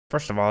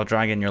First of all,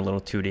 drag in your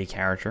little 2D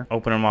character,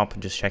 open him up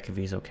and just check if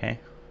he's okay.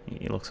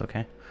 He looks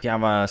okay. If you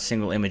have a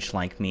single image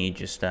like me,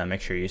 just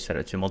make sure you set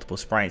it to multiple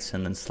sprites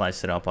and then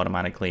slice it up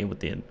automatically with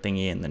the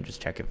thingy, and then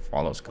just check if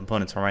all those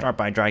components are right. Start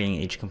by dragging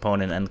each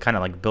component and kind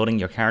of like building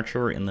your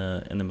character in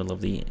the middle of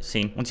the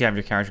scene. Once you have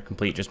your character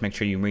complete, just make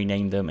sure you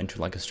rename them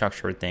into like a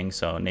structured thing.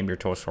 So name your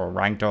torso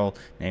Ragdoll,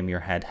 name your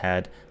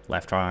head,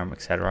 left arm,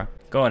 etc.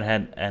 Go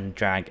ahead and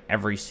drag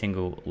every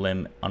single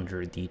limb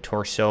under the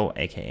torso,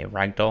 aka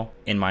Ragdoll.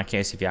 In my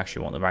case, if you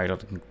actually want the Ragdoll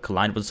to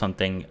collide with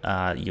something,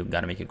 you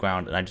gotta make it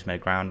ground, and I just made a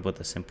ground with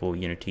a simple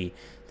Unity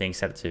thing,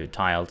 set it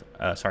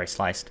to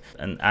sliced,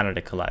 and added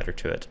a collider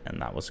to it,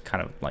 and that was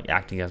kind of like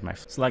acting as my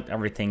select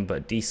everything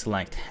but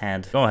deselect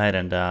head. Go ahead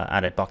and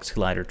add a box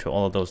collider to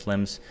all of those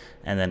limbs,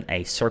 and then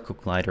a circle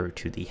collider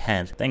to the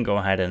head. Then go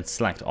ahead and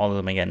select all of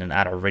them again and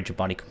add a rigid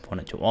body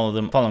component to all of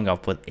them, following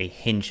up with a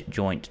hinge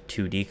joint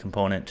 2D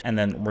component, and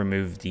then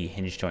remove the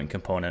hinge joint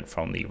component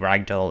from the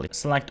Ragdoll.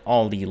 Select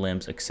all the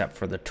limbs except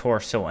for the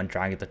torso and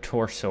drag the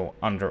torso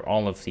under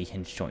all of the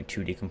hinge joint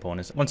 2D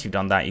components. Once you've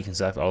done that, you can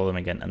select all of them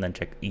again and then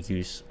check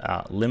use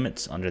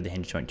limits under the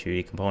hinge joint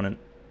 2D component,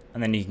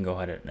 and then you can go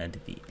ahead and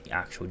edit the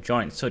actual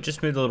joint. So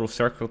just move the little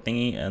circle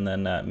thingy, and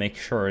then make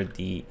sure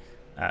the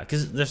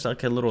because there's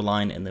like a little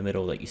line in the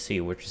middle that you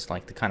see, which is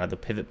like the kind of the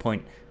pivot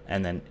point,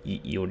 and then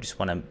you'll just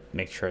want to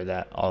make sure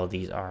that all of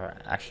these are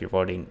actually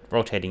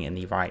rotating in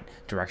the right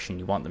direction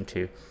you want them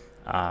to.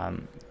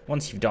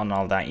 Once you've done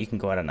all that, you can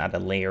go ahead and add a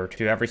layer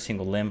to every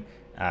single limb,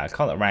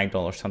 call it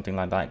Ragdoll or something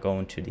like that. Go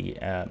into the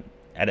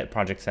edit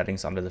project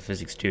settings under the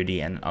physics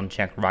 2D and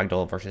uncheck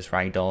Ragdoll versus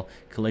Ragdoll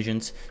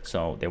collisions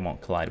so they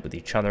won't collide with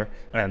each other.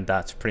 And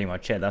that's pretty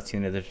much it. That's the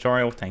end of the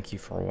tutorial. Thank you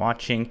for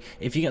watching.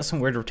 If you get some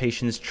weird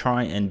rotations,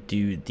 try and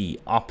do the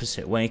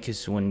opposite way,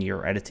 because when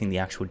you're editing the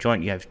actual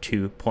joint, you have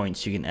 2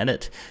 points you can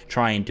edit.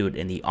 Try and do it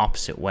in the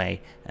opposite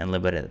way and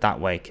limit it that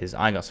way, because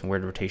I got some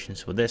weird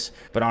rotations with this,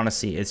 but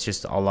honestly it's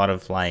just a lot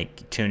of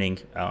like tuning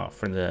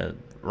for the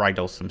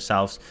Ragdolls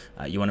themselves.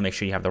 You want to make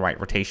sure you have the right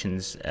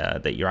rotations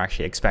that you're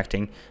actually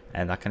expecting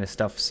and that kind of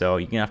stuff, so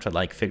you're gonna have to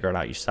like figure it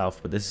out yourself,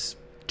 but this is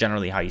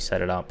generally how you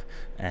set it up.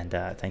 And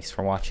thanks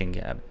for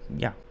watching.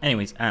 Yeah,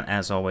 anyways, and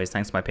as always,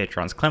 thanks to my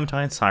patrons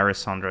Clementine, Cyrus,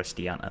 Sandra,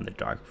 Stian, and the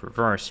Dark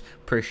Reverse.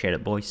 Appreciate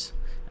it, boys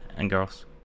and girls.